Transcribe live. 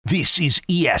This is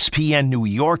ESPN New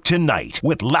York Tonight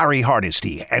with Larry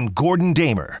Hardesty and Gordon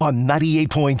Damer on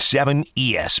 98.7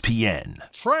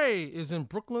 ESPN. Trey is in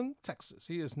Brooklyn, Texas.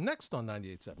 He is next on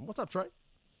 98.7. What's up, Trey?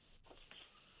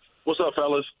 What's up,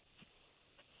 fellas?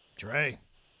 Trey.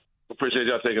 Appreciate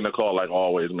y'all taking the call like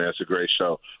always, man. It's a great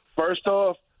show. First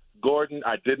off, Gordon,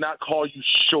 I did not call you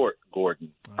short,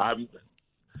 Gordon.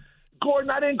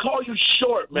 Gordon, I didn't call you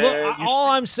short, man. Look,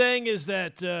 all I'm saying is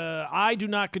that I do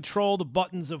not control the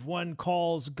buttons of when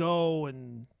calls go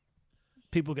and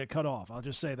people get cut off. I'll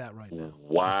just say that right now.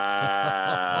 Wow.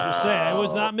 I'll just say it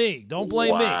was not me. Don't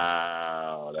blame me.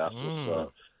 Wow. That's what's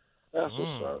up. That's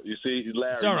what's up. You see,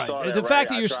 Larry, It's all right. The fact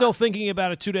that you're still thinking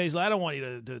about it 2 days later, I don't want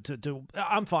you to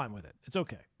I'm fine with it. It's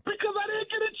okay. Because I didn't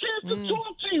get a chance to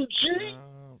talk to you, G.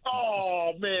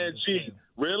 Oh, man, G.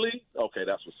 Really? Okay,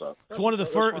 that's what's up. It's one of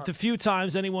the few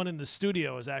times anyone in the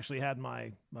studio has actually had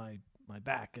my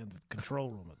back in the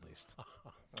control room, at least.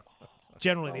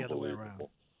 Generally the other way around.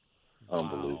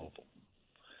 Unbelievable.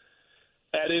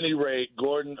 At any rate,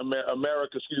 Gordon,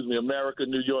 America,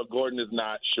 New York, Gordon is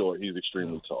not short. He's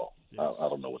extremely tall. Yes. I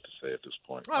don't know what to say at this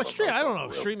point. I don't know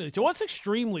extremely tall. What's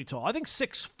extremely tall? I think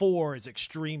 6'4" is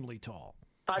extremely tall.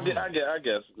 I guess.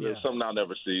 Yeah. Something I'll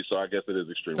never see, so I guess it is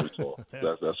extremely tall.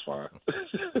 That's fine.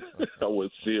 I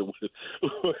wouldn't see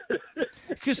it.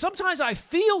 Because sometimes I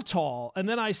feel tall, and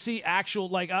then I see actual,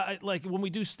 like when we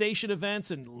do station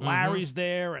events and Larry's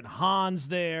there and Han's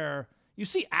there, you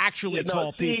see actually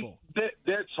tall people.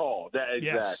 They're tall. Exactly.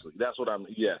 Yes. That's what I'm.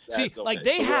 Yes. See, like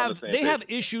they have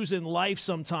issues in life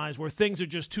sometimes where things are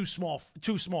just too small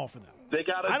for them. They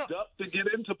got to duck to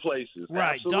get into places.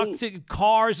 Right. Absolutely. Duck to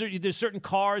cars. There's certain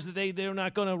cars that they're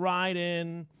not going to ride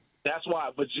in. That's why.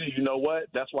 But gee, you know what?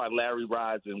 That's why Larry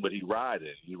rides in what he ride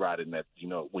in. He ride in that.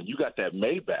 When you got that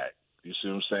Maybach, you see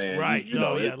what I'm saying? Right.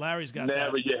 Larry's got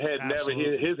never that. Your head. Absolutely.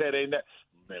 Never his head ain't that.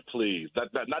 Man, please.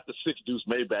 Not the 6 Deuce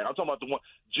Maybach. I'm talking about the one.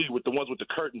 Gee, with the ones with the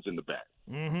curtains in the back.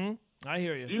 Mm-hmm. I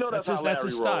hear you. You know that's how Larry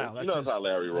his style. That's how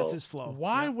Larry rolls. That's his flow.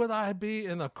 Why would I be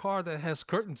in a car that has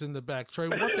curtains in the back, Trey?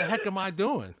 What the heck am I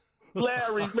doing?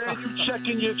 Larry, man, you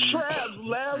checking your traps,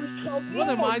 Larry. Come what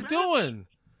on, am I man. doing?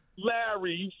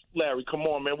 Larry, come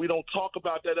on, man. We don't talk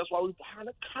about that. That's why we're behind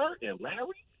the curtain,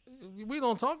 Larry. We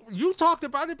don't talk. You talked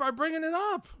about it by bringing it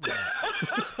up.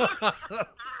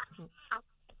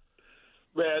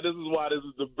 Man, this is why this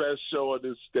is the best show on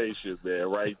this station, man,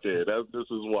 right there.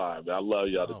 This is why, man. I love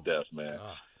y'all to death, man.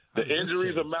 The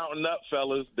injuries are mounting up,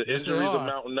 fellas. The injuries are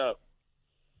mounting up.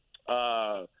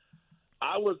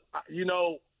 I was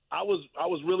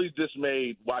really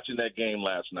dismayed watching that game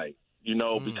last night,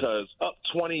 because up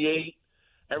 28,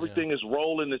 everything is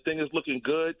rolling, the thing is looking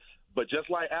good. But just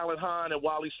like Alan Hahn and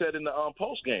Wally said in the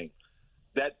post game,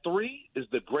 that 3 is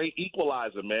the great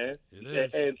equalizer, man.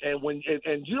 It is.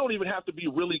 And you don't even have to be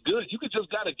really good. You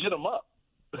just got to get them up.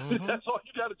 Mm-hmm. That's all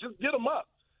you got to just get them up.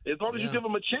 As long as you give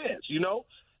them a chance,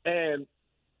 And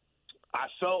I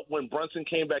felt when Brunson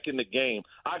came back in the game,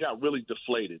 I got really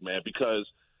deflated, man, because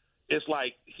it's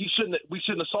like we shouldn't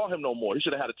have saw him no more. He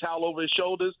should have had a towel over his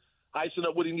shoulders, icing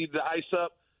up what he needed to ice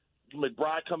up.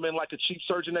 McBride come in like a chief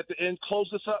surgeon at the end, close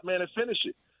this up, man, and finish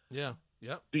it. Yeah.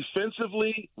 Yep.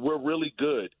 Defensively, we're really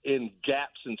good in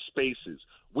gaps and spaces.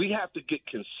 We have to get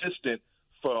consistent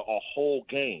for a whole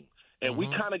game. And we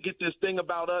kind of get this thing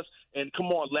about us. And come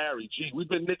on, Larry, we've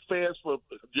been Knicks fans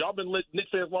y'all been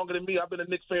Knicks fans longer than me. I've been a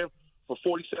Knicks fan for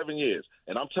 47 years.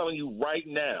 And I'm telling you right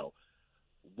now,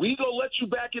 we gonna let you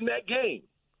back in that game.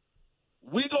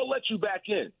 We gonna let you back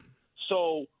in.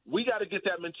 So we got to get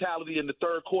that mentality in the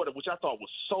third quarter, which I thought was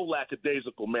so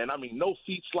lackadaisical, man. I mean, no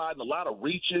feet sliding, a lot of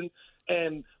reaching,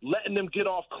 and letting them get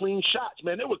off clean shots,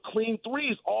 man. They were clean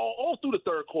threes all through the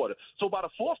third quarter. So by the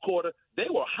fourth quarter, they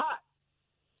were hot,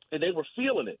 and they were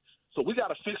feeling it. So we got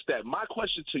to fix that. My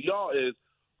question to y'all is,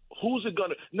 who's it going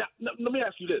to – now, let me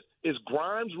ask you this. Is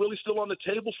Grimes really still on the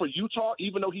table for Utah,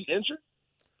 even though he's injured?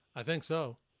 I think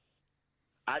so.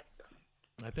 I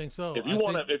think so. If you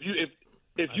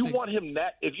want him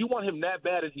that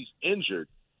bad and he's injured,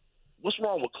 what's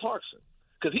wrong with Clarkson?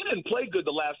 Because he didn't play good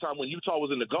the last time when Utah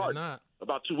was in the Garden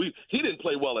about 2 weeks. He didn't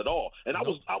play well at all, and I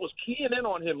was keying in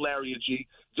on him, Larry and G,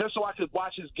 just so I could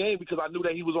watch his game because I knew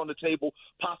that he was on the table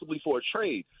possibly for a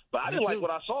trade. But I didn't like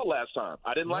what I saw last time.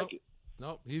 I didn't like it.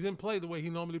 No, he didn't play the way he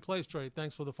normally plays, Trey.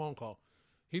 Thanks for the phone call.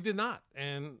 He did not,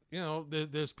 and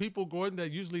there's people, Gordon,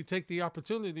 that usually take the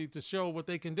opportunity to show what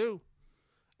they can do,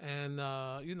 and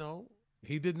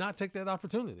he did not take that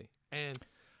opportunity. And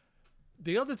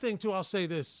the other thing, too, I'll say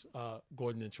this,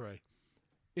 Gordon and Trey,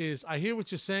 is I hear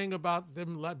what you're saying about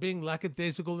them being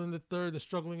lackadaisical in the third and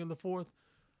struggling in the fourth,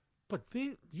 But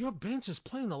your bench is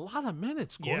playing a lot of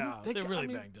minutes, Gordon. Yeah, they're really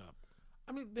banged up.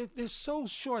 I mean, they're so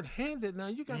short-handed now.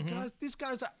 You got guys. These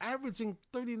guys are averaging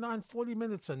 39, 40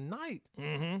 minutes a night.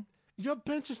 Mm-hmm. Your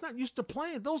bench is not used to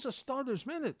playing. Those are starters'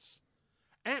 minutes.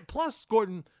 And plus,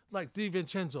 Gordon, like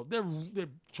DiVincenzo, they're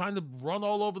trying to run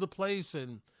all over the place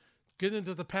and get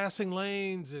into the passing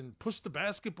lanes and push the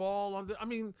basketball.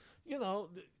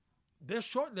 They're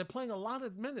short. They're playing a lot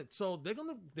of minutes, so they're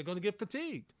gonna get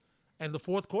fatigued. And the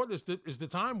fourth quarter is the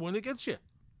time when it gets you.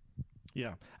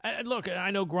 Yeah. And look,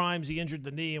 I know Grimes, he injured the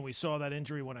knee, and we saw that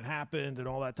injury when it happened and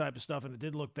all that type of stuff, and it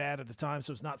did look bad at the time,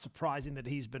 so it's not surprising that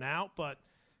he's been out. But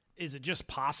is it just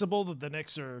possible that the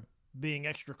Knicks are being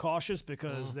extra cautious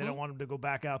because they don't want him to go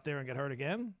back out there and get hurt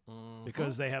again?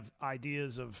 Because they have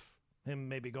ideas of him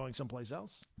maybe going someplace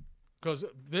else? Because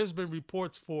there's been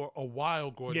reports for a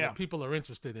while, Gordon, that people are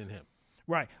interested in him.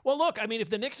 Right. Well, look, I mean, if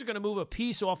the Knicks are going to move a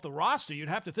piece off the roster, you'd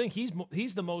have to think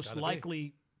he's the most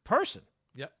likely person.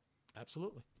 Yep.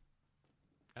 Absolutely.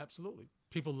 Absolutely.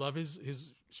 People love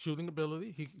his shooting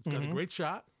ability. He got a great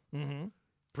shot. Mm-hmm.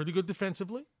 Pretty good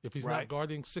defensively if he's not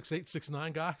guarding 6'8",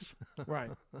 6'9" guys. Right.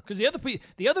 Because the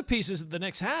other pieces that the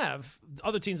Knicks have,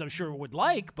 other teams I'm sure would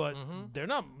like, but they're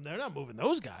not moving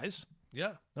those guys.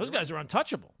 Yeah. Those guys are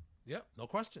untouchable. Yeah, no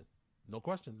question. No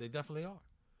question. They definitely are.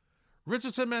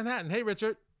 Richard's in Manhattan. Hey,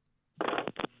 Richard.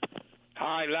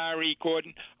 Hi, Larry,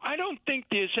 Gordon. I don't think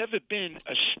there's ever been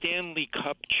a Stanley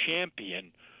Cup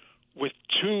champion with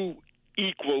two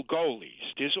equal goalies.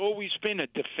 There's always been a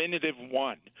definitive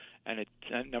one and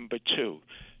a number two.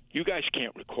 You guys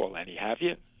can't recall any, have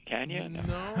you? Can you? No,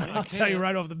 I'll tell you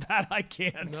right off the bat, I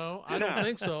can't. No, I don't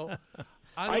think so.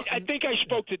 I think I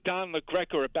spoke to Don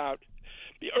LaGreca about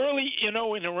in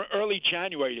early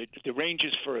January, the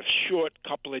Rangers for a short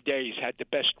couple of days had the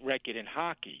best record in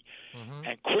hockey.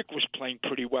 And Quick was playing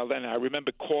pretty well then. I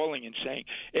remember calling and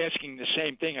asking the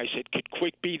same thing. I said, could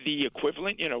Quick be the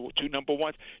equivalent, to number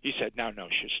one? He said, no,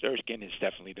 Shesterkin is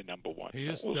definitely the number one. He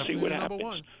is we'll definitely see what the happens. number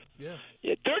one.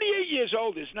 Yeah, 38 years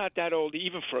old is not that old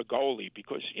even for a goalie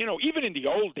because, even in the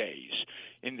old days,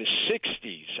 in the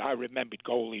 60s, I remembered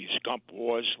goalies, Gump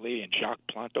Worsley and Jacques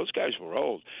Plante. Those guys were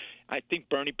old. I think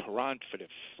Bernie Parent for the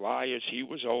Flyers, he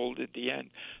was old at the end.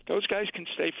 Those guys can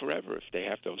stay forever if they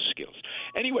have those skills.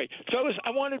 Anyway, fellas,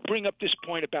 I want to bring up this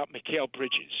point about Mikal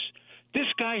Bridges. This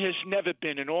guy has never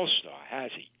been an all-star,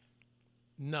 has he?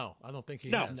 No, I don't think he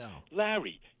has. No,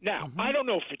 Larry. Now, I don't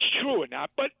know if it's true or not,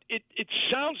 but it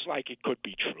sounds like it could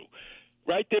be true.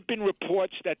 Right? There have been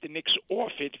reports that the Knicks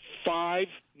offered 5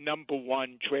 number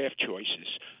one draft choices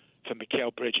for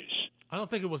Mikal Bridges. I don't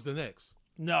think it was the Knicks.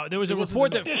 No, there was a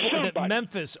report that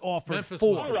Memphis offered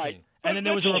 4. All right. And then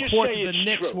there was a report that the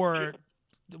Knicks were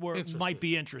might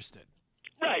be interested.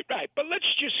 Right. But let's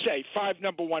just say 5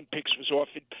 number one picks was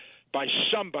offered by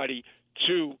somebody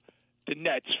to the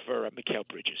Nets for Mikal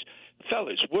Bridges.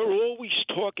 Fellas, we're always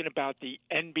talking about the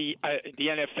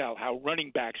NFL, how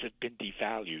running backs have been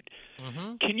devalued.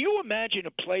 Can you imagine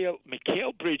a player,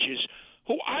 Mikal Bridges,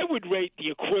 who I would rate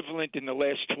the equivalent in the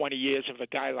last 20 years of a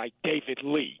guy like David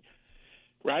Lee,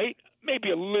 right? Maybe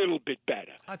a little bit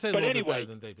better. I'd say a little bit better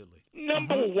than David Lee.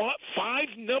 Number one,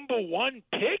 5 number one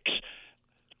picks?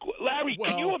 Larry,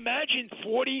 can you imagine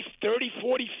 40, 30,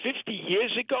 40, 50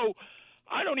 years ago?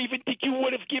 I don't even think you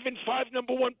would have given 5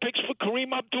 number one picks for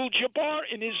Kareem Abdul-Jabbar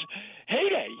in his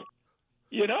heyday.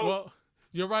 Well,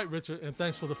 you're right, Richard, and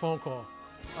thanks for the phone call.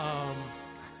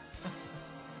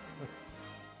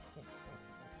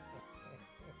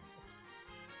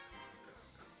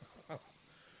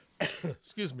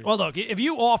 Excuse me. Well, look, if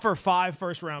you offer 5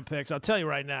 first-round picks, I'll tell you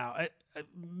right now,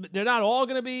 they're not all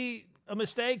going to be a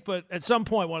mistake, but at some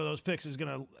point one of those picks is going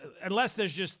to, unless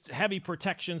there's just heavy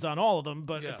protections on all of them,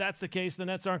 but if that's the case, the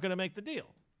Nets aren't going to make the deal.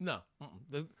 No.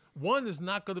 One is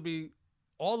not going to be,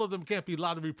 all of them can't be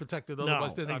lottery protected,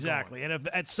 otherwise they're not exactly. going. And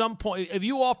if at some point, if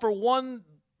you offer one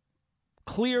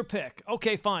clear pick,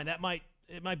 okay, fine,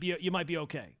 you might be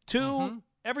okay. 2,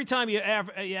 every time you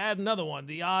add another one,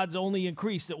 the odds only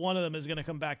increase that one of them is going to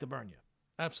come back to burn you.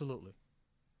 Absolutely.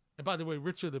 And by the way,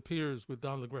 Richard appears with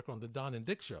Don LaGreca on the Don and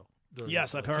Dick show.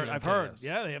 Yes, I've heard.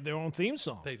 Yeah, they have their own theme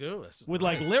song. They do. With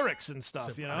like lyrics and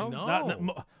stuff, I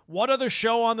know. What other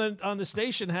show on the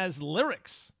station has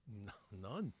lyrics?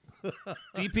 None.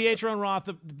 DPH Ron Roth,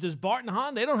 does Bart and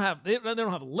Hahn? They don't have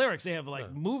lyrics. They have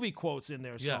like movie quotes in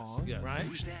their song, right?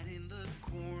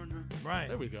 Right.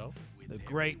 There we go. The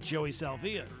great Joey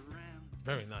Salvia.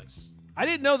 Very nice. I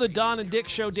didn't know the Don and Dick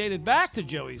show dated back to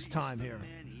Joey's time here.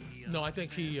 No, I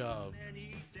think he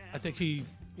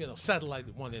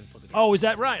satellited one in for the. Oh, is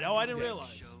that right? Oh, I didn't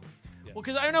realize. Yes. Well,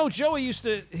 because I know Joey used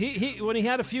to he when he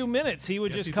had a few minutes, he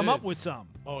would just come up with some.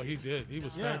 Oh, he did. He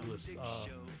was fabulous.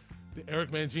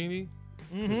 Eric Mangini.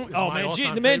 Mm-hmm. Is my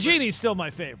all-time the favorite. Mangini's still my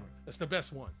favorite. That's the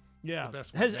best one. Yeah. The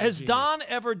best one. Has Mangini. Don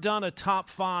ever done a top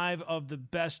 5 of the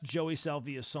best Joey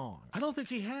Salvia songs? I don't think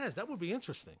he has. That would be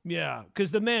interesting. Yeah,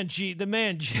 because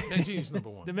Mangini's number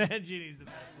one. The Mangini's the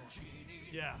best one.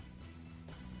 Yeah.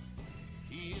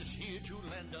 He is here to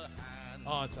lend a hand.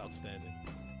 Oh, it's outstanding.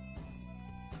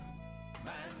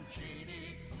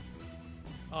 Mancini,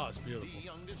 Oh, it's beautiful. the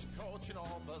youngest coach in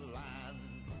all the land.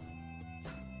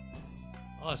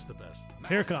 Oh, it's the best.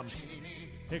 Here comes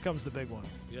the big one.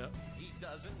 Yeah. He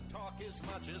doesn't talk as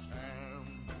much as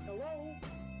Ham. Hello.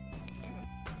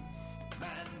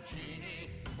 Mancini,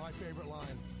 My favorite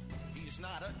line. he's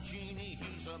not a genie,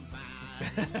 he's a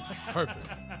man. Perfect.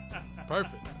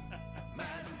 Perfect.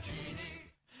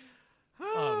 Mancini.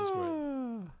 Oh, it was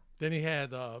great. Then he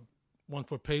had one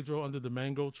for Pedro under the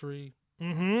mango tree.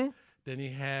 Mm-hmm. Then he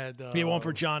had He had one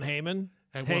for John Heyman.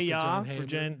 Had Hey one for Ya John for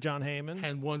Heyman. John Heyman.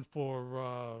 and one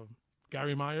for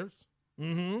Gary Myers.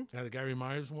 Mm-hmm. Had a Gary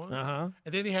Myers one. Uh-huh.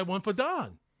 And then he had one for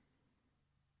Don.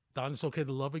 Don, It's Okay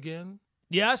to Love Again.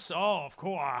 Yes. Oh, of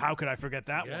course. How could I forget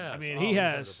that one? I Yes. mean, Oh, he he's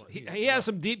has had a- he has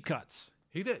some deep cuts.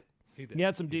 He did. He did. He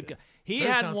had some deep did. cuts. He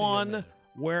Very had talented young one man.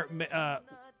 where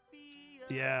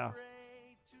yeah.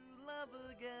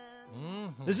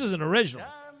 Mhm. This is an original.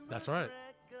 That's right.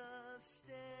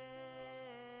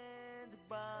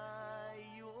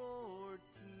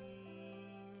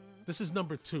 This is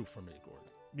number 2 for me, Gordon.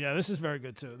 Yeah, this is very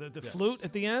good too. The Yes. flute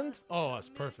at the end. Oh, it's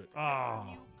perfect. Oh,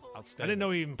 I Outstanding. didn't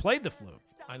know he even played the flute.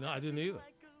 I know. I didn't either.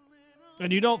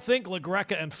 And you don't think La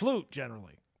Greca and flute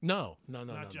generally. No. Not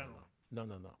No. generally. No.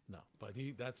 But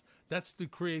that's the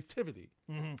creativity.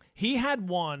 Mm-hmm. He had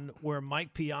one where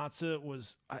Mike Piazza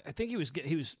was. I think he was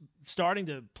starting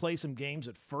to play some games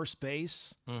at first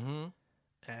base, Mm-hmm.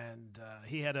 and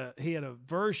he had a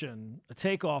version, a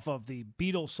takeoff of the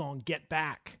Beatles song "Get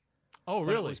Back." Oh,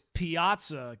 But it really? was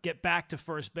Piazza, get back to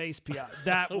first base. Piazza.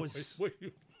 That was where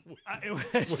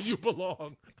it was you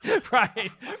belong.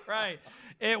 right.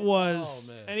 It was,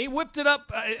 Oh, man. and he whipped it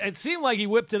up. It seemed like he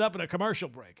whipped it up in a commercial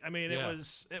break. I mean, Yeah. it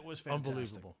was fantastic.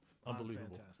 Unbelievable.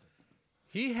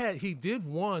 Fantastic. He did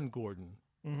one, Gordon,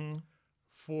 Mm-hmm.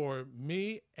 for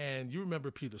me, and you remember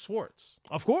Peter Schwartz.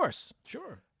 Of course,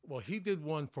 sure. Well, he did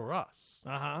one for us.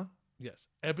 Uh-huh. Yes,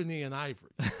 Ebony and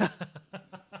Ivory.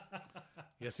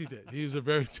 Yes, he did. He was a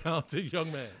very talented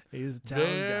young man. He's a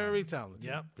talented Very guy. talented.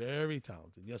 Yep. Very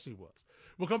talented. Yes, he was.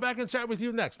 We'll come back and chat with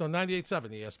you next on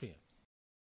 98.7 ESPN.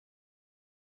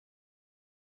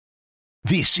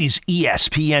 This is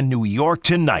ESPN New York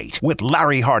Tonight with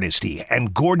Larry Hardesty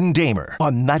and Gordon Damer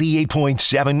on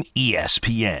 98.7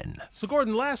 ESPN. So,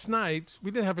 Gordon, last night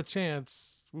we didn't have a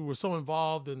chance. We were so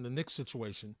involved in the Knicks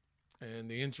situation and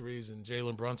the injuries and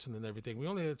Jalen Brunson and everything. We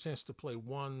only had a chance to play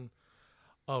one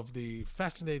of the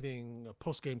fascinating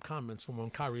post-game comments from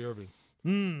Kyrie Irving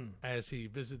as he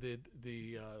visited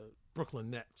the Brooklyn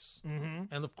Nets.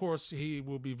 Mm-hmm. And, of course, he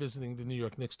will be visiting the New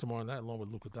York Knicks tomorrow night along with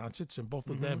Luka Doncic. And both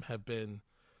of them have been,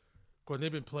 Gordon,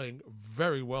 they've been playing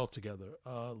very well together.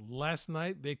 Last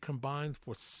night they combined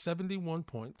for 71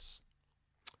 points.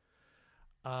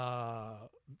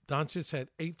 Doncic had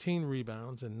 18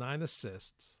 rebounds and 9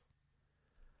 assists.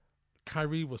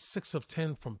 Kyrie was 6 of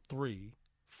 10 from 3,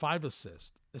 5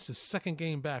 assists. It's his second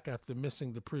game back after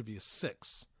missing the previous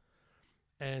 6.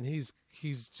 And he's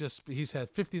had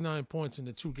 59 points in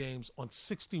the 2 games on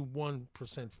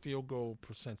 61% field goal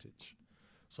percentage.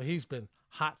 So he's been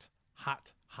hot.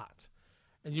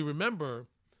 And you remember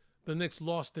the Knicks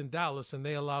lost in Dallas and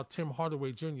they allowed Tim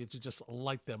Hardaway Jr. to just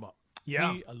light them up.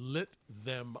 Yeah. He lit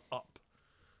them up.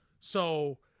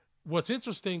 So what's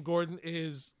interesting, Gordon,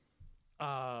 is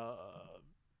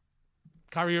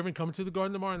Kyrie Irving coming to the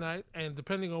Garden tomorrow night, and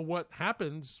depending on what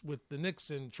happens with the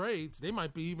Knicks in trades, they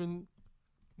might be even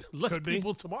less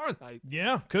people tomorrow night.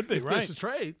 Yeah, could be, If right. there's a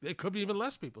trade, there could be even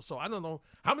less people. So I don't know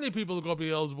how many people are going to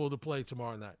be eligible to play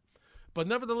tomorrow night. But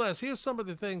nevertheless, here's some of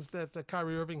the things that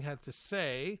Kyrie Irving had to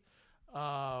say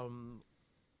after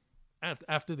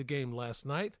the game last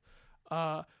night.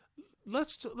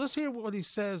 Let's hear what he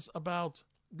says about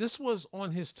this. Was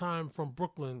on his time from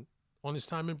Brooklyn, on his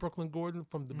time in Brooklyn, Gordon,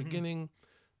 from the beginning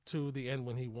to the end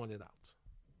when he won it out.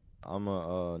 I'm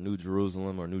a New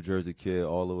Jerusalem or New Jersey kid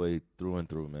all the way through and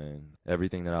through, man.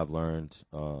 Everything that I've learned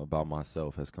about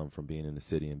myself has come from being in the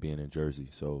city and being in Jersey.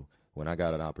 So when I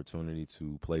got an opportunity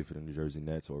to play for the New Jersey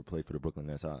Nets or play for the Brooklyn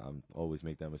Nets, I always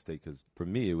make that mistake because for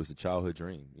me it was a childhood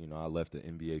dream. You know, I left the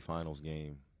NBA Finals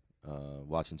game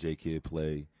watching J. Kidd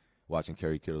play, watching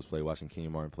Kerry Kittles play, watching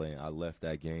Kenyon Martin play. I left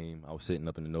that game. I was sitting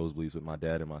up in the nosebleeds with my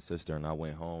dad and my sister, and I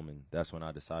went home, and that's when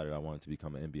I decided I wanted to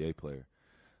become an NBA player.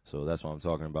 So that's what I'm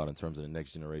talking about in terms of the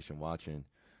next generation watching.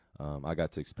 I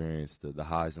got to experience the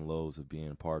highs and lows of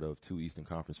being part of 2 Eastern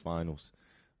Conference Finals,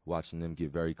 watching them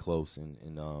get very close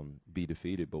and be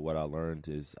defeated. But what I learned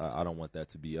is I don't want that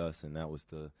to be us, and that was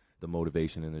the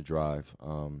motivation and the drive.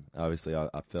 Obviously,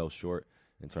 I fell short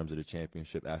in terms of the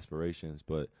championship aspirations,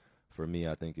 but for me,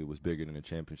 I think it was bigger than a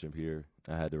championship here.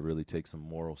 I had to really take some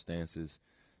moral stances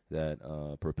that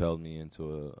propelled me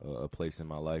into a place in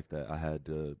my life that I had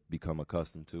to become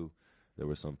accustomed to. There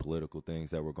were some political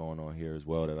things that were going on here as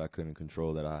well that I couldn't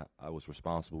control, that I was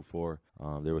responsible for.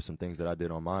 There were some things that I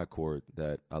did on my accord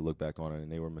that I look back on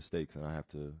and they were mistakes, and I have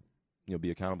to be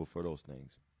accountable for those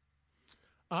things.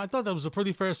 I thought that was a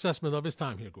pretty fair assessment of his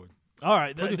time here, Gordon. All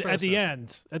right. At the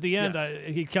end, Yes.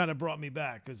 he kind of brought me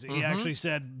back because he actually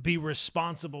said, "Be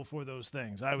responsible for those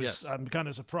things." I'm kind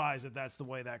of surprised that that's the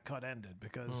way that cut ended,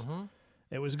 because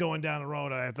it was going down the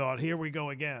road, and I thought, here we go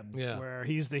again, where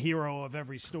he's the hero of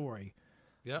every story.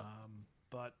 Yeah.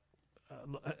 But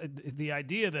the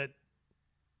idea that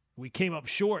we came up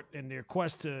short in their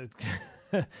quest to.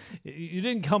 You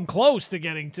didn't come close to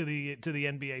getting to the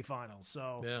NBA Finals,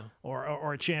 so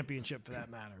or a championship for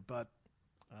that matter. But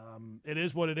it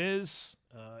is what it is.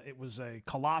 It was a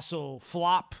colossal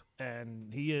flop,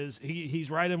 and he's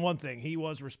right in one thing: he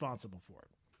was responsible for it.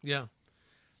 Yeah,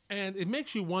 and it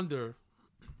makes you wonder,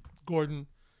 Gordon,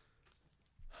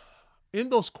 in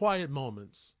those quiet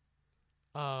moments,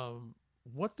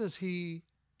 what does he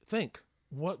think?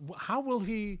 How will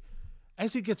he,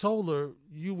 as he gets older?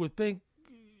 You would think.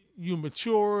 You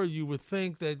mature, you would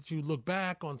think that you look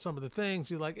back on some of the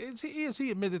things, you're like, is he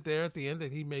admitted there at the end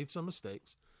that he made some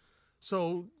mistakes?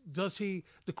 So the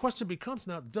question becomes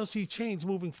now, does he change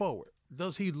moving forward?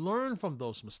 Does he learn from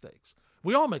those mistakes?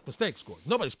 We all make mistakes, Gordon.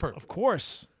 Nobody's perfect. Of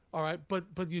course. All right,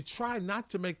 but you try not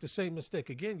to make the same mistake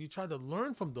again. You try to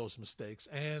learn from those mistakes.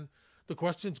 And the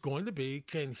question's going to be,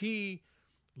 can he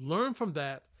learn from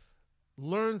that,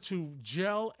 learn to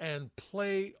gel and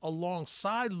play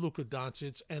alongside Luka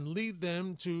Doncic and lead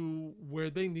them to where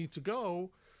they need to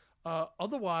go?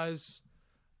 Otherwise,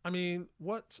 I mean,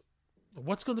 what's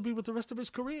going to be with the rest of his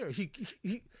career? He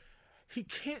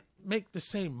can't make the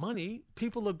same money.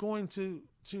 People are going to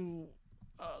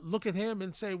look at him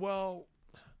and say, well,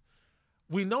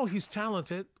 we know he's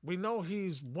talented. We know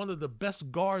he's one of the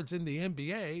best guards in the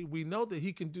NBA. We know that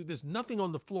he can do this. Nothing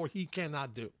on the floor he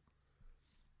cannot do.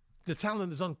 The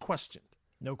talent is unquestioned.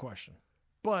 No question.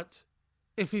 But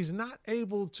if he's not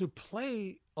able to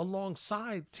play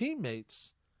alongside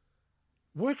teammates,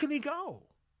 where can he go?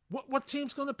 What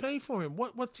team's going to pay for him?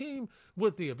 What team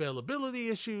with the availability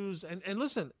issues? And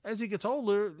listen, as he gets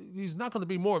older, he's not going to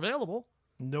be more available.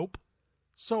 Nope.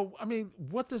 So, I mean,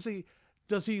 does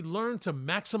he learn to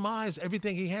maximize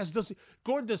everything he has?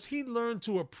 Does he learn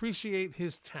to appreciate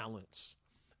his talents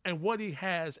and what he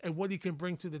has and what he can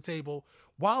bring to the table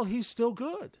while he's still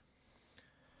good?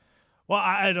 Well,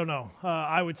 I don't know.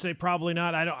 I would say probably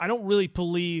not. I don't really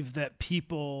believe that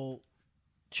people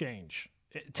change.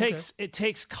 It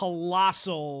takes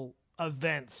colossal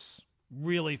events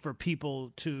really for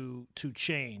people to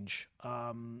change.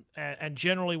 And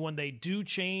generally when they do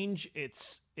change,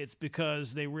 it's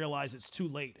because they realize it's too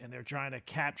late and they're trying to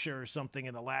capture something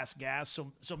in the last gasp.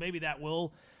 So maybe that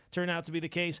will turn out to be the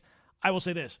case. I will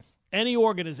say this. Any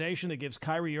organization that gives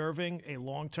Kyrie Irving a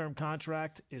long-term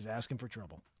contract is asking for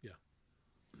trouble. Yeah.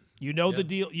 The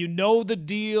deal. You know the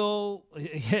deal.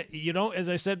 You don't, as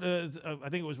I said, I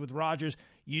think it was with Rodgers,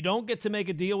 you don't get to make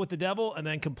a deal with the devil and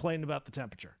then complain about the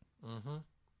temperature. Mm-hmm.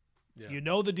 Yeah. You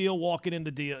know the deal walking in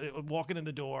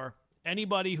the door.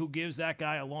 Anybody who gives that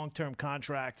guy a long-term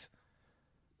contract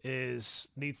needs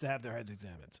to have their heads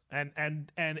examined.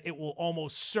 And it will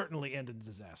almost certainly end in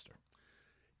disaster.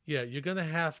 Yeah, you're going to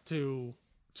have to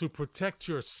protect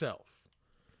yourself.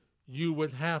 You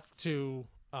would have to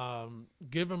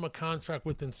give him a contract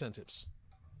with incentives.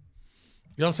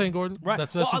 You know what I'm saying, Gordon? Right.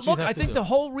 That's what you'd have I to think do. the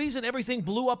whole reason everything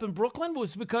blew up in Brooklyn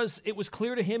was because it was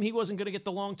clear to him he wasn't going to get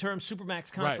the long-term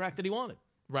Supermax contract that he wanted.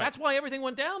 Right. That's why everything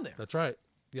went down there. That's right.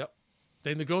 Yep.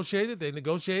 They negotiated,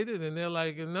 and they're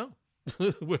like, no,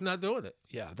 we're not doing it.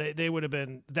 Yeah, that would have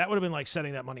been like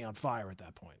setting that money on fire at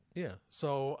that point. Yeah.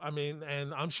 So, I mean,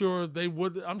 and I'm sure they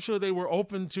were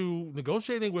open to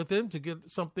negotiating with him to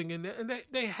get something in there. And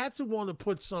they had to want to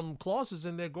put some clauses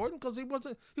in there, Gordon, because he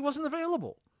wasn't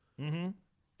available. Mm-hmm.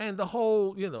 And the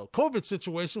whole, COVID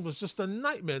situation was just a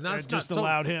nightmare. Now it's just not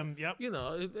allowed him. Yep.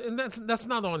 And that's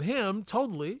not on him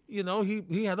totally.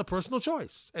 He had a personal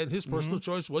choice, and his personal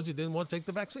choice was he didn't want to take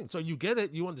the vaccine. So you get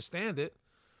it, you understand it.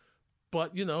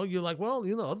 But, you're like, well,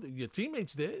 your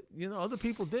teammates did. Other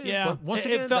people did. Yeah, But once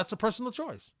again, that's a personal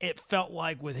choice. It felt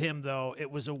like with him, though,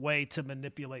 it was a way to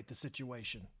manipulate the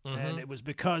situation. And it was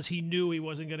because he knew he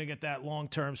wasn't going to get that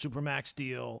long-term Supermax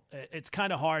deal. It's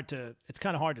kind of hard to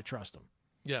trust him.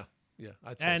 Yeah,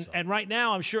 I'd say so. And right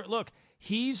now, I'm sure, look,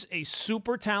 he's a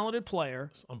super talented player.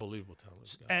 It's unbelievable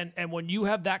talent. Yeah. And when you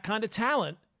have that kind of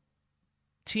talent,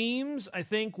 teams, I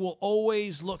think, will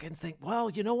always look and think, well,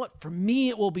 you know what? For me,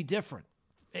 it will be different.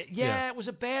 Yeah, it was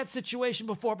a bad situation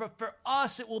before, but for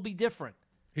us, it will be different.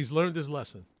 He's learned his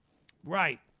lesson.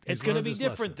 Right. It's going to be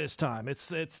different this time. It's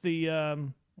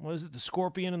the, what is it, the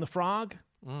scorpion and the frog?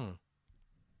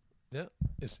 Yeah.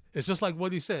 It's just like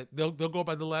what he said. They'll go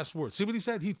by the last word. See what he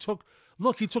said? He took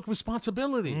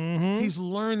responsibility. He's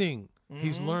learning.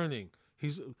 He's learning.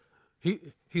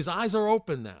 His eyes are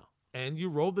open now. And you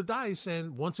roll the dice,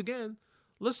 and once again,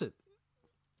 listen,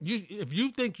 if you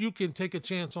think you can take a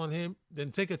chance on him,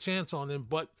 then take a chance on him,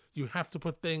 but you have to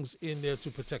put things in there to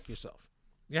protect yourself.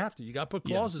 You have to. You got to put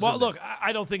clauses in there. Well, look,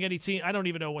 I don't think any team – I don't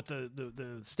even know what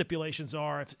the stipulations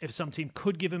are, if some team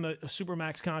could give him a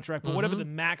Supermax contract. But whatever the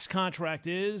max contract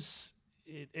is,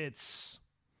 it's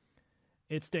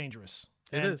dangerous.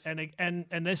 It is.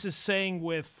 And this is saying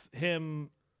with him,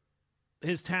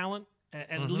 his talent –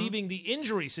 and leaving the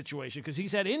injury situation, because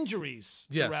he's had injuries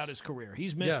throughout his career.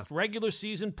 He's missed regular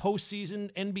season,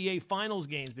 postseason, NBA Finals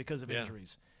games because of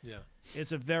injuries. Yeah,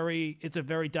 it's a very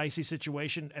dicey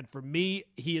situation, and for me,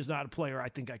 he is not a player I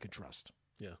think I could trust.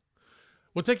 Yeah,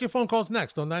 we'll take your phone calls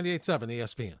next on 98.7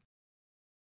 ESPN.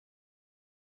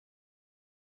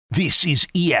 This is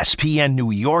ESPN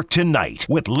New York Tonight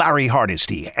with Larry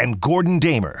Hardesty and Gordon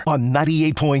Damer on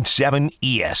 98.7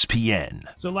 ESPN.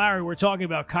 So, Larry, we're talking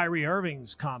about Kyrie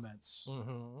Irving's comments.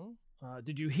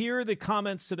 Did you hear the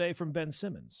comments today from Ben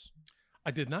Simmons?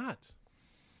 I did not.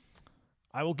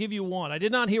 I will give you one. I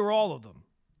did not hear all of them,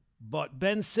 but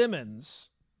Ben Simmons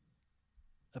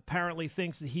apparently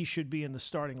thinks that he should be in the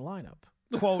starting lineup.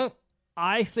 Quote,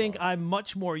 I think I'm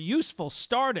much more useful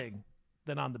starting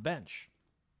than on the bench.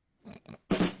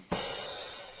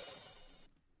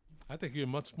 I think you're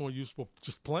much more useful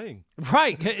just playing.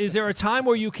 Right. Is there a time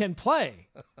where you can play?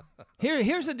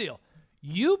 Here's the deal.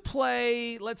 You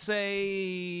play, let's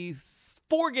say,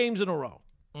 4 games in a row.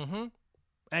 And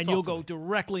you'll go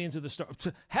directly into the start.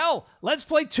 Hell, let's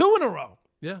play 2 in a row.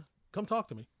 Yeah. Come talk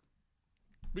to me.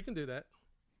 We can do that.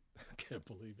 I can't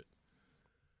believe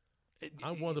it.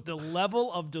 The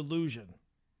level of delusion.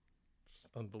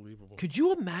 Unbelievable. Could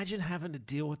you imagine having to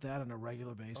deal with that on a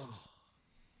regular basis?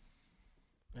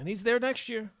 And he's there next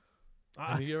year.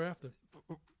 And the year after.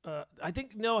 I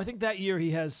think that year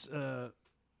he has I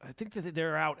think that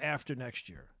they're out after next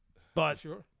year. But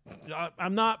sure.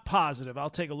 I'm not positive. I'll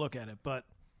take a look at it, but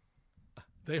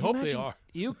they hope they are.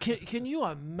 Can you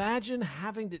imagine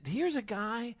having to here's a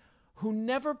guy who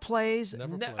never plays.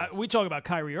 We talk about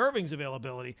Kyrie Irving's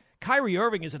availability. Kyrie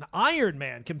Irving is an Iron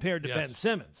Man compared to Ben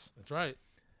Simmons. That's right.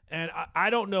 And I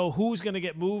don't know who's going to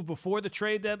get moved before the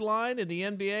trade deadline in the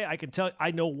NBA. I can tell you,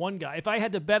 I know one guy. If I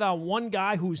had to bet on one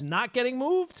guy who's not getting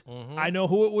moved, I know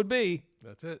who it would be.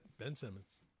 That's it. Ben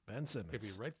Simmons. Ben Simmons. He'd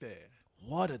be right there.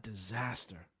 What a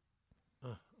disaster.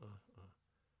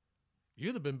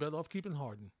 You'd have been better off keeping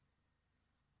Harden.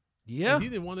 Yeah. And he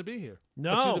didn't want to be here.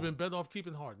 No. But you'd have been better off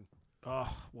keeping Harden. Oh,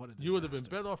 what a disaster. You would have been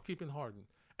better off keeping Harden.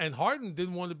 And Harden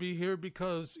didn't want to be here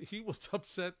because he was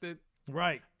upset that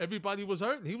everybody was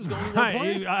hurt. He was the only one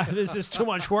playing. This is too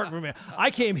much work for me. I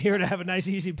came here to have a nice,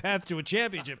 easy path to a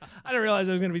championship. I didn't realize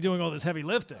I was going to be doing all this heavy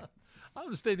lifting. I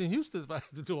would have stayed in Houston if I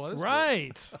had to do all this.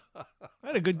 Right. I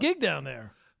had a good gig down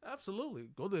there. Absolutely.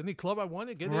 Go to any club I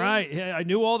wanted, get in. Right. Yeah, I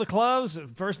knew all the clubs,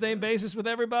 first name basis with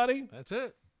everybody. That's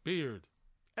it. Beard.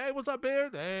 Hey, what's up,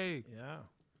 Beard? Hey. Yeah.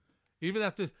 Even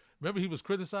after, remember he was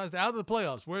criticized out of the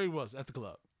playoffs where he was at the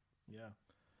club. Yeah.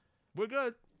 We're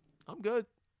good. I'm good.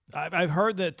 I've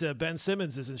heard that Ben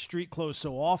Simmons is in street clothes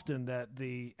so often that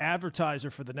the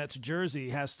advertiser for the Nets jersey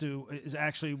is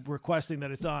actually requesting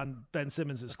that it's on Ben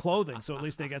Simmons' clothing, so at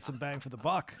least they get some bang for the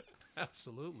buck.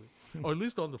 Absolutely. Or at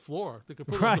least on the floor. They could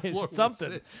put it right. on the floor.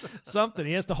 Something. Something.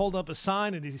 He has to hold up a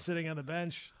sign and he's sitting on the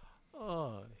bench.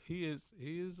 Oh, he is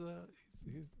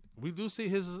we do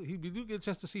get a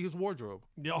chance to see his wardrobe.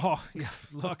 Oh, yeah.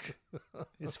 Look.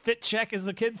 His fit check, as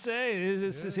the kids say. Here's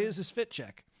his fit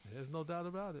check. There's no doubt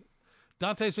about it.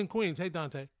 Dante's in Queens. Hey,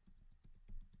 Dante.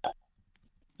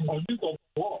 Ooh,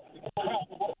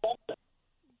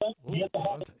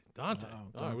 Dante.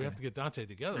 All right, we have to get Dante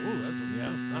together. Ooh,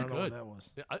 that's not good. That was.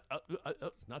 Yeah,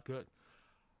 not good.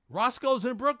 Roscoe's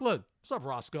in Brooklyn. What's up,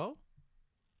 Roscoe?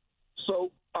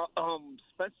 So,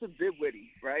 Spencer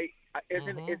Dinwiddie, right?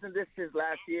 Isn't this his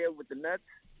last year with the Nets?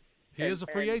 He is a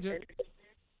free agent.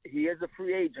 He is a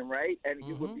free agent, right? And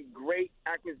he would be great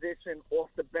acquisition off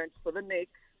the bench for the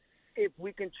Knicks. If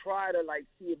we can try to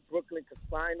see if Brooklyn could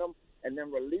sign him and then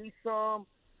release him,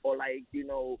 or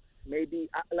maybe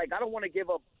I don't want to give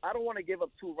up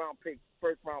 2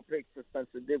 first round picks for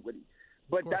Spencer Dinwiddie,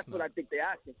 but that's what I think they're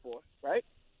asking for, right?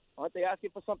 Aren't they asking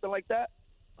for something like that?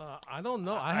 I don't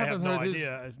know. I have haven't no heard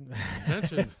idea. his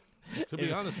mentioned. To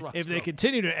be honest, Roscoe. If they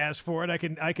continue to ask for it,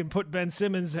 I can put Ben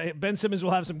Simmons. Ben Simmons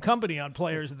will have some company on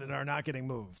players that are not getting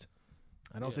moved.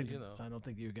 I don't think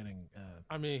you're getting.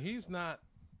 I mean, he's not.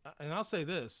 And I'll say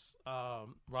this,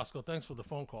 Roscoe. Thanks for the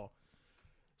phone call.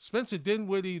 Spencer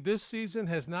Dinwiddie this season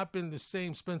has not been the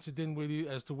same Spencer Dinwiddie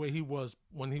as the way he was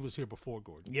when he was here before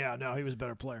Gordon. Yeah, no, he was a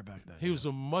better player back then. He was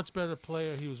a much better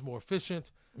player. He was more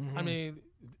efficient. Mm-hmm. I mean,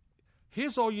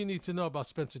 here's all you need to know about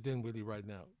Spencer Dinwiddie right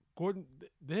now. Gordon,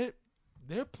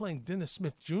 they're playing Dennis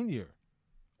Smith Jr.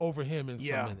 over him in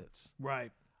some minutes.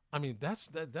 Right. I mean,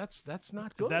 that's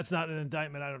not good. If that's not an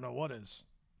indictment, I don't know what is.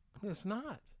 I mean, it's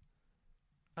not.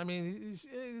 I mean, he's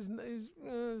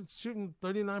shooting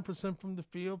 39% from the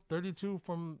field, 32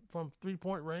 from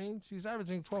 3-point range. He's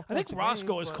averaging 12 points. I think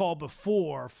Roscoe has called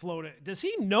before floating. Does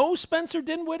he know Spencer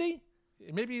Dinwiddie?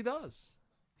 Maybe he does.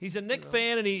 He's a Knicks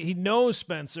fan, and he knows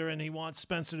Spencer, and he wants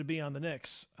Spencer to be on the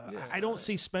Knicks. I don't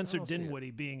see Spencer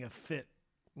Dinwiddie being a fit.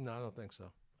 No, I don't think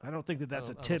so. I don't think that's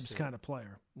a Tibbs kind of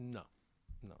player. No,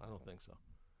 I don't think so.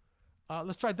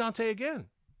 Let's try Dante again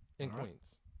in Queens.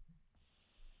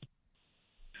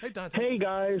 Hey, Dante. Hey,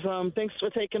 guys. Thanks for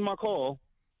taking my call.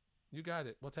 You got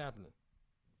it. What's happening?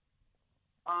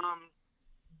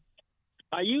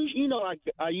 I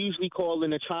usually call in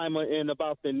to chime in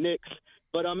about the Knicks,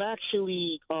 but I'm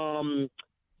actually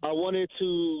I wanted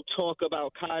to talk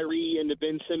about Kyrie and the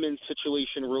Ben Simmons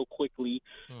situation real quickly.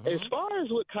 Mm-hmm. As far as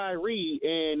with Kyrie,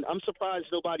 and I'm surprised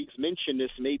nobody's mentioned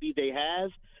this, maybe they have.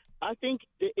 I think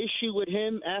the issue with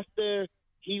him after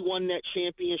he won that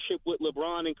championship with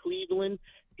LeBron in Cleveland,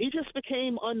 he just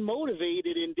became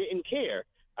unmotivated and didn't care.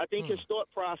 I think his thought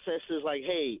process is like,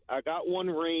 hey, I got one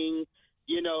ring,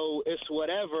 it's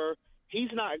whatever.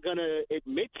 He's not going to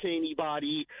admit to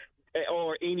anybody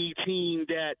or any team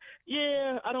that,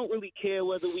 I don't really care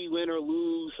whether we win or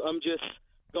lose. I'm just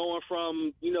going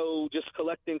from, just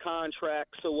collecting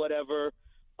contracts or whatever.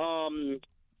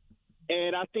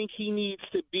 And I think he needs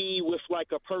to be with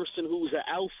a person who's an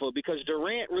alpha, because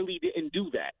Durant really didn't do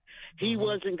that. He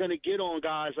wasn't going to get on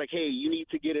guys like, hey, you need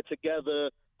to get it together,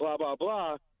 blah, blah,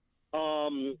 blah.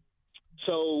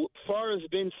 So far as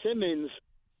Ben Simmons,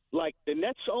 the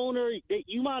Nets owner,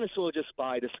 you might as well just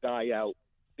buy this guy out,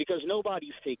 because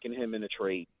nobody's taking him in a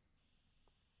trade.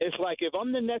 It's like, if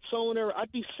I'm the Nets owner,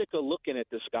 I'd be sick of looking at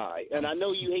this guy. And I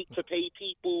know you hate to pay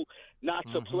people not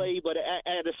to play, but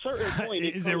at a certain point...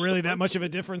 Is there really that much of a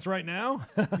difference right now?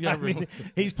 I mean,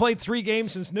 he's played 3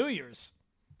 games since New Year's.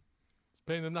 It's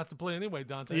paying them not to play anyway,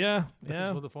 Dante. Yeah. Thanks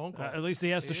for the phone call. At least he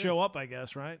has to show up, I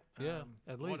guess, right? Yeah,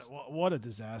 at least. What a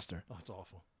disaster. Oh, that's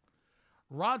awful.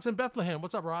 Rod's in Bethlehem.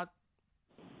 What's up, Rod?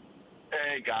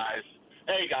 Hey, guys.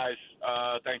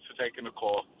 Thanks for taking the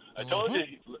call. I told you,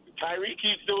 Kyrie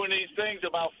keeps doing these things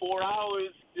about 4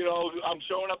 hours. I'm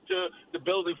showing up to the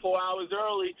building 4 hours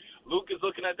early. Luke is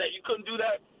looking at that. You couldn't do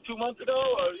that 2 months ago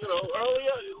or,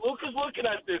 earlier? Luke is looking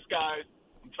at this, guys.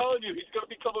 I'm telling you, he's going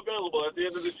to become available at the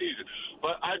end of the season.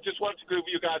 But I just want to give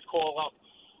you guys a call up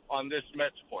on this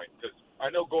Mets point, because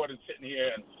I know Gordon's sitting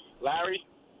here. And Larry?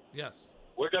 Yes.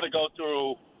 We're going to go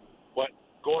through what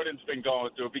Gordon's been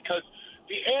going through, because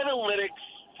the analytics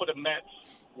for the Mets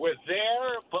were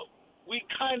there, but we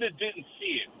kind of didn't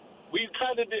see it. We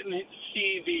kind of didn't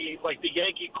see the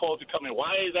Yankee call to come in.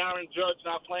 Why is Aaron Judge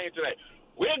not playing today?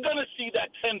 We're going to see that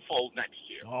tenfold next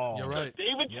year. Oh, you're right.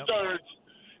 David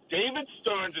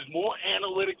Stearns is more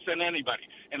analytics than anybody.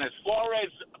 And as far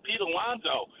as Pete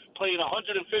Alonso playing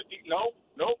 150, nope,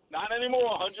 not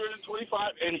anymore, 125,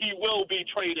 and he will be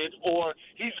traded or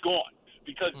he's gone,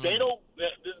 because they don't.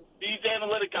 These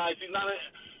analytic guys,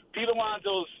 Pete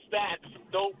Alonso's stats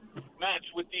don't match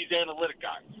with these analytic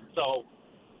guys. So,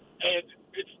 and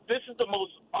this is the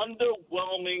most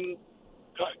underwhelming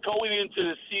going into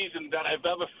the season that I've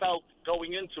ever felt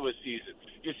going into a season.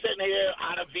 You're sitting here,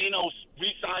 Ottavino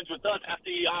re-signs with us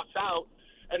after he opts out,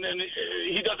 and then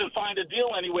he doesn't find a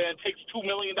deal anywhere and takes $2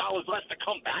 million less to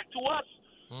come back to us.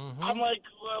 I'm like,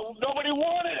 well, nobody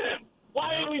wanted him.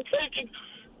 Why are we taking?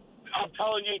 I'm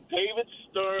telling you, David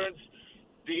Stearns,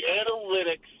 the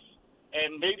analytics,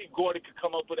 and maybe Gordon could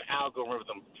come up with an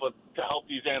algorithm to help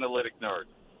these analytic nerds.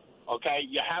 Okay?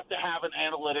 You have to have an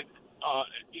analytic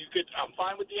I'm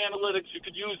fine with the analytics. You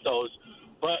could use those,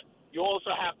 but you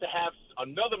also have to have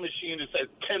another machine that says,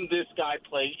 can this guy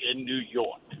play in New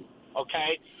York?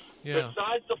 Okay? Yeah.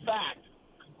 Besides the fact,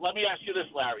 let me ask you this,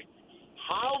 Larry.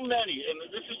 How many, and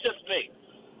this is just me,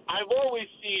 I've always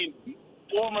seen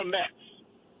former Mets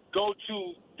go to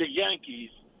the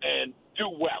Yankees and do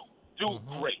well, do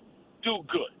great, do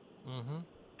good.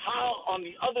 How, on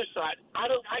the other side,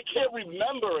 I can't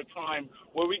remember a time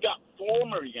where we got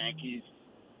former Yankees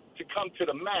to come to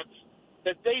the Mets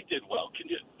that they did well.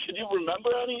 Can you remember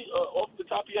any off the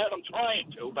top of your head? I'm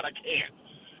trying to, but I can't.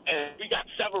 And we got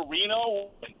Severino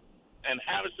and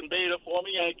Harrison Bader, former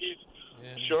Yankees.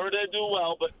 Yeah. Sure, they do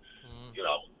well, but you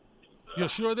know. You're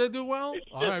sure they do well?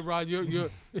 All right, Rod.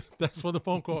 You're. That's for the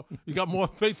phone call. You got more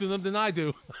faith in them than I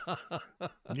do.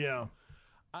 Yeah.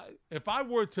 If I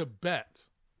were to bet,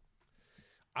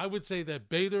 I would say that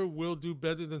Bader will do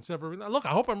better than Severino. Look, I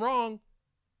hope I'm wrong.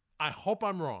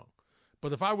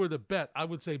 But if I were to bet, I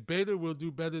would say Bader will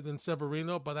do better than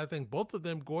Severino. But I think both of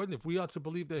them, Gordon, if we are to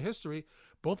believe their history,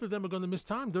 both of them are going to miss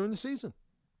time during the season.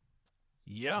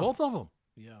 Yeah. Both of them.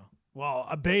 Yeah. Well,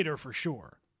 a Bader for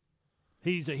sure.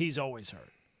 He's always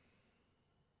hurt.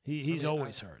 He's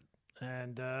always hurt.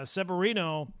 And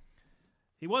Severino,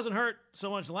 he wasn't hurt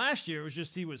so much last year. It was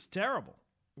just he was terrible.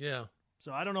 Yeah.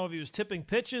 So I don't know if he was tipping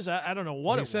pitches. I don't know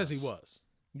what it was. He says he was.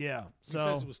 Yeah. He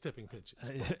says he was tipping pitches.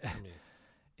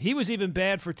 He was even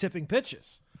bad for tipping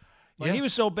pitches. Like he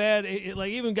was so bad, like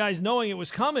even guys knowing it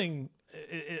was coming,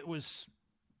 it was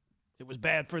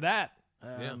bad for that.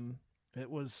 It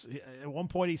was at one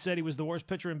point he said he was the worst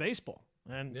pitcher in baseball,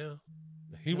 and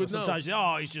he would sometimes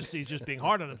know. He's just being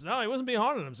hard on himself. No, he wasn't being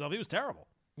hard on himself. He was terrible.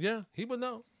 Yeah, he would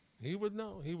know. He would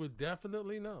know. He would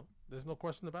definitely know. There's no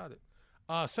question about it.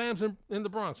 Sam's in the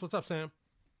Bronx. What's up, Sam?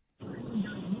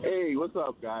 Hey, what's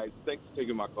up, guys? Thanks for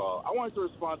taking my call. I wanted to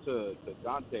respond to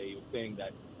Dante. He was saying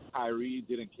that Kyrie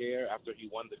didn't care after he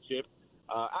won the chip.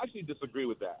 I actually disagree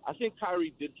with that. I think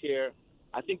Kyrie did care.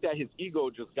 I think that his ego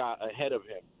just got ahead of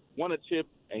him. Won a chip,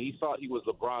 and he thought he was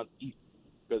LeBron's equal.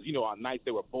 Because, on nights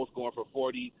they were both going for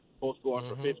 40, both going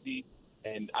for 50.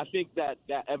 And I think that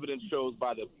evidence shows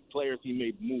by the players he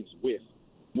made moves with.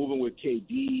 Moving with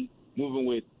KD, moving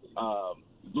with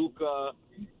Luka,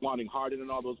 wanting Harden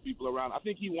and all those people around. I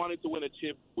think he wanted to win a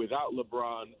chip without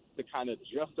LeBron to kind of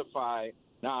justify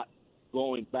not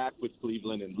going back with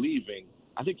Cleveland and leaving.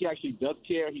 I think he actually does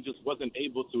care. He just wasn't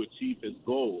able to achieve his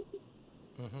goal.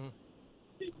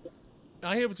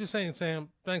 I hear what you're saying, Sam.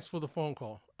 Thanks for the phone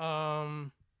call.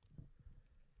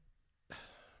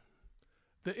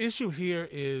 The issue here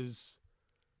is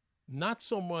not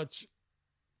so much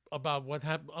about what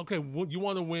happened. Okay, you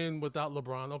want to win without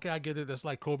LeBron. Okay, I get it. That's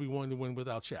like Kobe wanting to win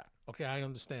without Shaq. Okay, I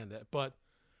understand that. But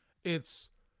it's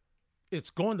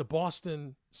going to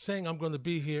Boston, saying I'm going to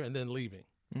be here, and then leaving.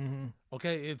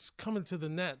 Okay, it's coming to the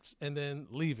Nets and then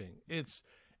leaving.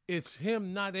 It's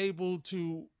him not able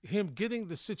to, him getting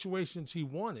the situations he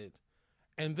wanted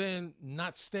and then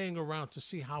not staying around to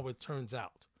see how it turns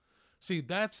out. See,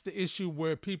 that's the issue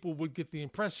where people would get the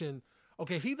impression,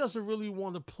 okay, he doesn't really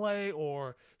want to play,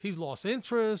 or he's lost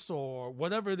interest, or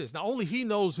whatever it is. Now, only he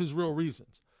knows his real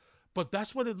reasons. But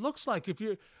that's what it looks like.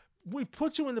 We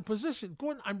put you in the position,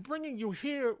 Gordon, I'm bringing you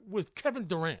here with Kevin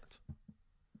Durant.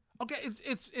 Okay,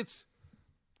 it's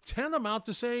tantamount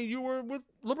to saying you were with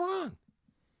LeBron.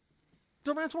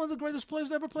 Durant's one of the greatest players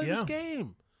to ever play this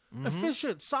game.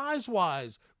 Efficient,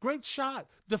 size-wise, great shot,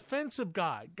 defensive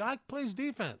guy plays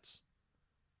defense.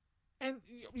 And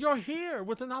you're here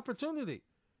with an opportunity.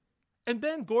 And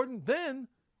then, Gordon,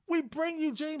 we bring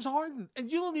you James Harden,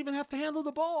 and you don't even have to handle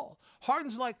the ball.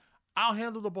 Harden's like, I'll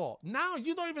handle the ball. Now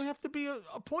you don't even have to be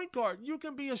a point guard. You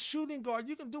can be a shooting guard.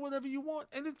 You can do whatever you want,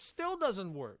 and it still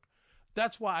doesn't work.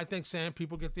 That's why I think, Sam,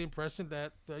 people get the impression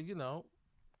that,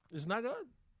 it's not good.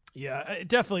 Yeah, it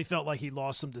definitely felt like he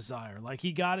lost some desire. Like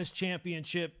he got his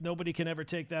championship. Nobody can ever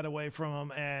take that away from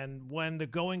him. And when the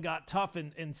going got tough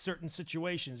in certain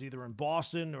situations, either in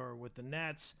Boston or with the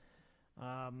Nets,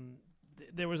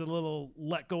 there was a little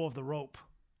let go of the rope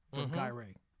from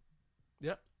Kyrie.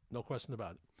 Yep, no question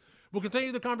about it. We'll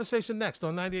continue the conversation next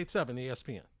on 98.7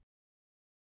 ESPN.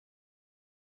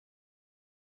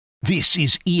 This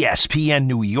is ESPN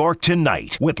New York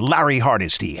Tonight with Larry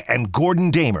Hardesty and Gordon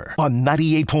Damer on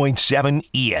 98.7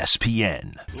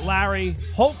 ESPN. Larry,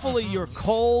 hopefully your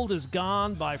cold is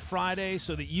gone by Friday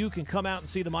so that you can come out and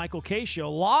see the Michael K.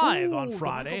 Show live on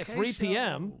Friday at 3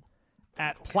 p.m.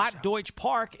 at Platt Deutsch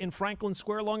Park in Franklin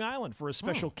Square, Long Island for a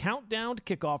special countdown to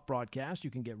kickoff broadcast.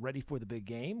 You can get ready for the big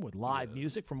game with live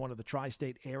music from one of the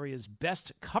tri-state area's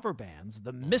best cover bands,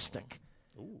 The Mystic.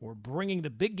 Ooh. We're bringing the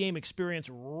big game experience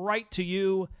right to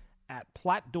you at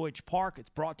Platt Deutsch Park. It's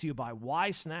brought to you by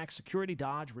Y Snacks, Security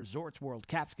Dodge, Resorts World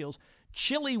Catskills,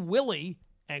 Chili Willy,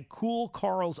 and Cool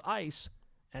Carl's Ice,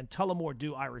 and Tullamore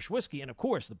Dew Irish Whiskey, and, of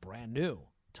course, the brand new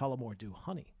Tullamore Dew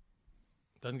Honey.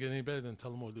 Doesn't get any better than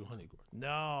Tullamore Dew Honey, Gordon.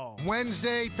 No.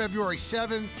 Wednesday, February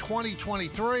 7th,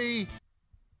 2023.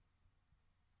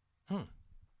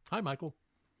 Hi, Michael.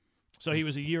 So he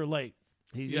was a year late.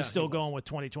 He's still going with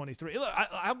 2023. Look,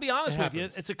 I'll be honest with you.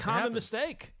 It's a common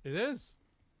mistake. It is.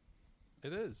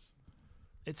 It is.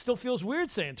 It still feels weird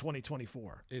saying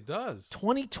 2024. It does.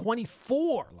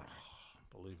 2024.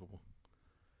 Unbelievable.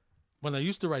 When I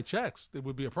used to write checks, it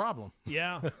would be a problem.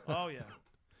 Yeah. Oh, yeah.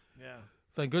 Yeah.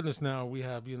 Thank goodness now we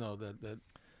have, that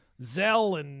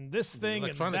Zelle and this thing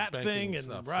and that thing, and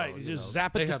stuff, right, so, you just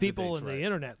zap it to people in the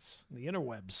internets, the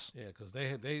interwebs. Yeah, because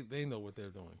they know what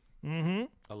they're doing,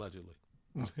 allegedly.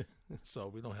 So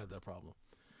we don't have that problem.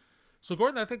 So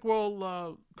Gordon, I think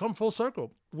we'll come full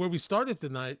circle where we started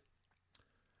tonight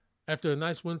after a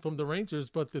nice win from the Rangers.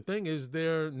 But the thing is,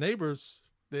 their neighbors,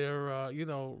 their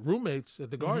roommates at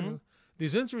the Garden,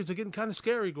 these injuries are getting kind of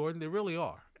scary, Gordon. They really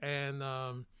are, and.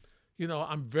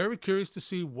 I'm very curious to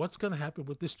see what's going to happen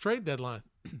with this trade deadline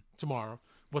tomorrow,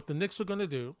 what the Knicks are going to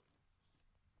do,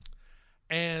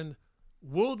 and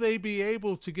will they be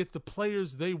able to get the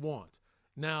players they want?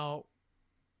 Now,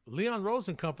 Leon Rose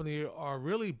and company are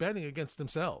really betting against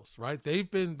themselves, right?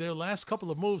 Their last couple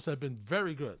of moves have been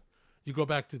very good. You go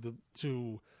back to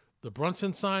the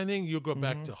Brunson signing, you go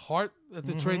back to Hart at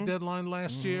the trade deadline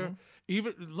last year.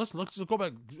 Even let's go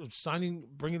back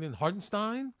bringing in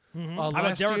Hartenstein. How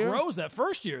about Derrick Rose that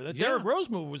first year? That Derrick Rose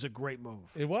move was a great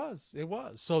move. It was.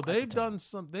 So they've done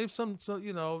some. They've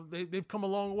come a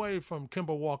long way from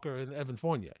Kemba Walker and Evan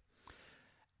Fournier.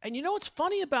 And what's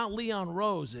funny about Leon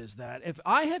Rose is that if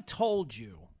I had told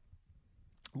you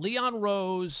Leon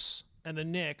Rose and the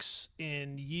Knicks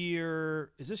in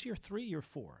is this year 3, year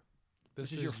 4?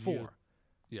 This is year 4.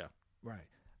 Yeah. Right.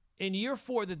 In year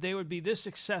 4 that they would be this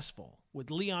successful with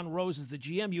Leon Rose as the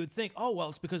GM, you would think, oh, well,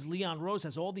 it's because Leon Rose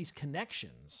has all these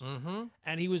connections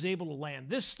and he was able to land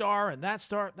this star and that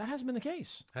star. That hasn't been the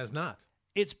case. Has not.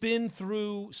 It's been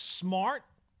through smart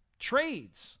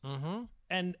trades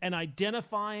and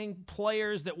identifying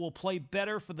players that will play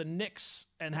better for the Knicks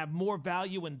and have more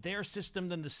value in their system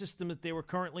than the system that they were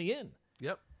currently in.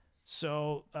 Yep.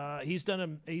 So he's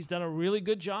done a really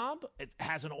good job. It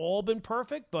hasn't all been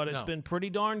perfect, but it's been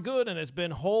pretty darn good, and it's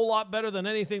been a whole lot better than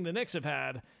anything the Knicks have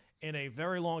had in a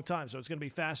very long time. So it's going to be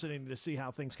fascinating to see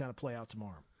how things kind of play out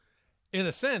tomorrow. In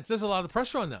a sense, there's a lot of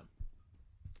pressure on them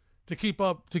to keep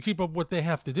up what they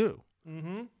have to do.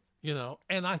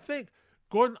 And I think,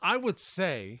 Gordon, I would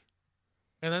say,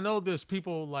 and I know there's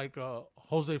people like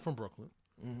Jose from Brooklyn.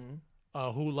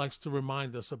 Who likes to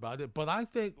remind us about it. But I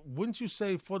think, wouldn't you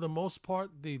say, for the most part,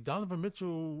 the Donovan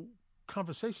Mitchell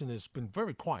conversation has been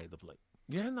very quiet of late?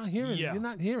 You're not hearing it.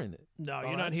 No,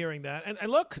 you're not hearing that.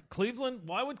 And look, Cleveland,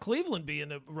 why would Cleveland be in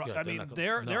the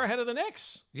they're ahead of the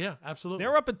Knicks. Yeah, absolutely.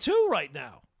 They're up at 2 right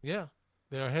now. Yeah.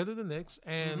 They're ahead of the Knicks.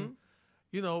 And,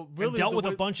 really. And dealt with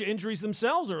a bunch of injuries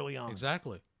themselves early on.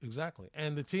 Exactly.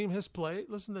 And the team has played.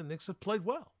 Listen, the Knicks have played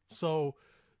well. So,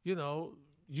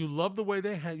 you love the way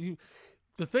they had you.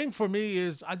 The thing for me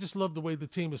is I just love the way the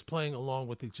team is playing along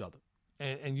with each other.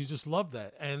 And you just love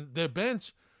that. And their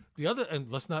bench,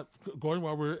 and let's not, Gordon,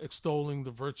 while we're extolling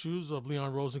the virtues of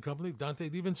Leon Rose and company, Dante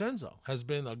DiVincenzo has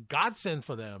been a godsend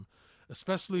for them,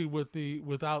 especially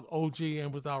without OG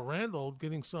and without Randall,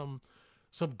 getting some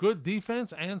good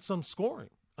defense and some scoring.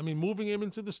 I mean, moving him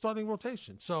into the starting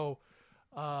rotation. So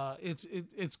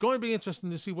it's going to be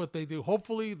interesting to see what they do.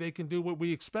 Hopefully they can do what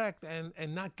we expect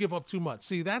and not give up too much.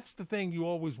 See, that's the thing you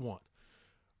always want.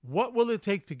 What will it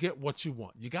take to get what you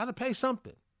want? You got to pay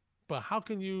something, but how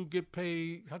can you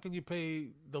pay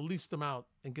the least amount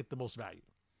and get the most value?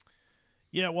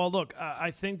 Yeah, well, look,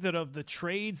 I think that of the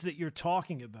trades that you're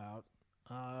talking about,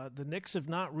 the Knicks have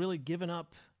not really given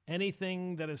up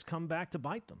anything that has come back to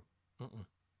bite them.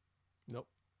 Nope.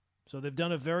 So they've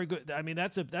done a very good. I mean,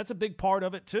 that's a big part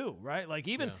of it too, right? Like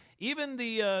even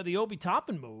the Obi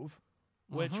Toppin move,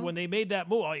 which when they made that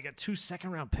move, you got 2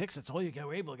 second-round picks. That's all you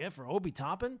were able to get for Obi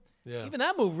Toppin. Yeah. Even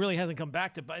that move really hasn't come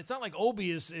back to. But it's not like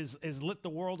Obi is lit the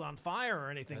world on fire or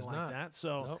anything that.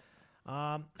 So,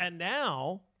 and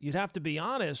now you'd have to be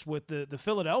honest with the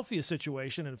Philadelphia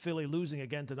situation and Philly losing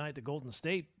again tonight to Golden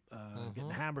State, getting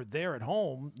hammered there at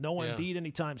home. No Embiid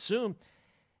anytime soon.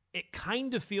 It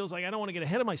kind of feels like, I don't want to get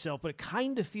ahead of myself, but it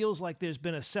kind of feels like there's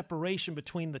been a separation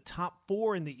between the top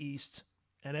 4 in the East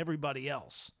and everybody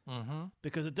else. Mm-hmm.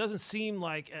 Because it doesn't seem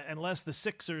like, unless the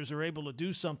Sixers are able to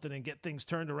do something and get things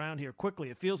turned around here quickly,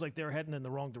 it feels like they're heading in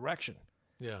the wrong direction.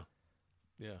 Yeah.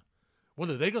 Yeah. What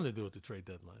are they going to do at the trade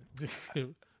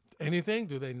deadline? Anything?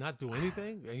 Do they not do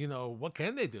anything? You know, what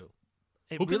can they do?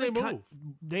 Who can they move?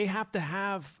 They have to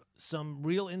have some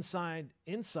real insight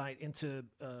into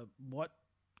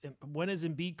when is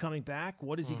Embiid coming back?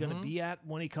 What is he going to be at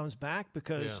when he comes back?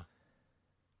 Because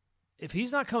if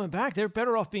he's not coming back, they're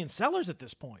better off being sellers at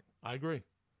this point. I agree.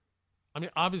 I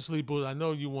mean, obviously, but I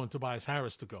know you want Tobias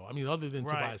Harris to go. I mean, other than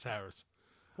Tobias Harris.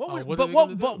 What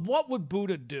would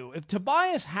Buddha do? If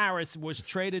Tobias Harris was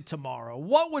traded tomorrow,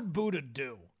 what would Buddha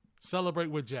do? Celebrate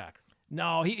with Jack.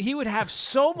 No, he would have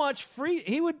so much free.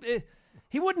 He wouldn't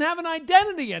have an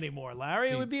identity anymore,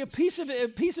 Larry. It would be a piece of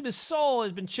his soul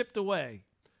has been chipped away.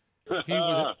 He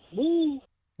would.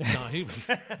 No,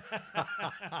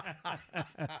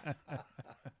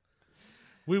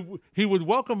 he would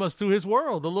welcome us to his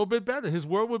world a little bit better. His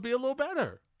world would be a little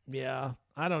better. Yeah,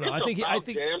 I don't know. I think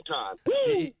damn time.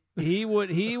 He would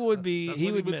be. That's he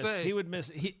what would he would miss. say. He would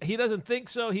miss. He doesn't think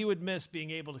so. He would miss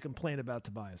being able to complain about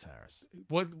Tobias Harris.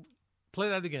 What? Play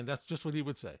that again. That's just what he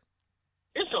would say.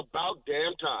 It's about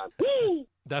damn time.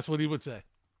 That's what he would say.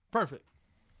 Perfect.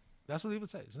 That's what he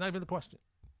would say. It's not even a question.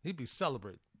 He'd be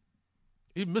celebrating.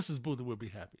 Even Mrs. Buddha would be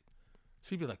happy.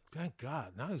 She'd be like, "Thank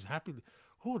God, now he's happy."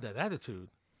 Who that attitude?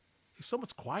 He's so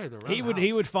much quieter around.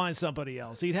 He would find somebody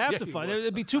else. He'd have to find.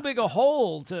 It'd be too big a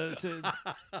hole to.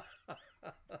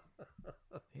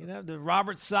 He'd have to.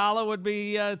 Robert Saleh would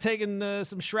be taking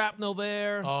some shrapnel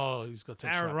there. Oh, he's going to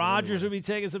take Aaron Rodgers would be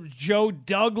taking some. Joe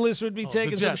Douglas would be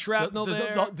taking some shrapnel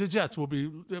there. The Jets will be.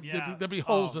 There'll be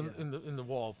holes in the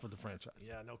wall for the franchise.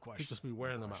 Yeah, no question. He'd just be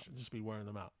wearing them out. Just be wearing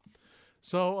them out.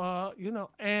 So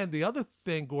and the other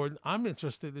thing, Gordon, I'm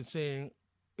interested in saying,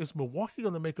 is Milwaukee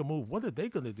going to make a move? What are they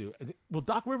going to do? Will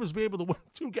Doc Rivers be able to win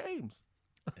 2 games?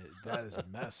 That is a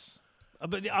mess.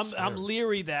 But I'm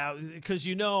leery that because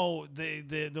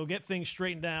they'll get things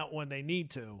straightened out when they need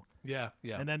to. Yeah.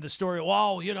 And then the story,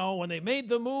 when they made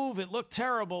the move, it looked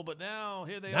terrible, but now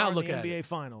here they are in the NBA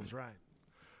Finals, right?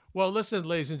 Well, listen,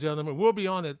 ladies and gentlemen, we'll be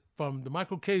on it from the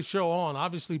Michael K. Show on.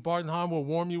 Obviously, Bart and Hahn will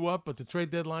warm you up, but the trade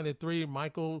deadline at 3,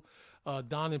 Michael,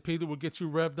 Don, and Peter will get you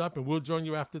revved up, and we'll join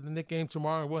you after the Knicks game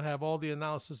tomorrow, and we'll have all the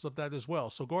analysis of that as well.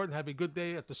 So, Gordon, have a good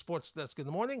day at the Sports Desk in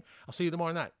the morning. I'll see you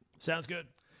tomorrow night. Sounds good.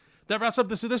 That wraps up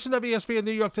this edition of ESPN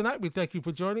New York Tonight. We thank you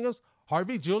for joining us.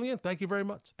 Harvey, Julian, thank you very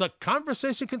much. The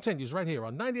conversation continues right here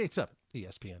on 98.7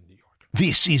 ESPN New York.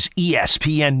 This is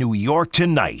ESPN New York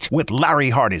Tonight with Larry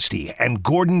Hardesty and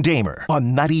Gordon Damer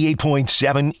on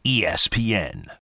 98.7 ESPN.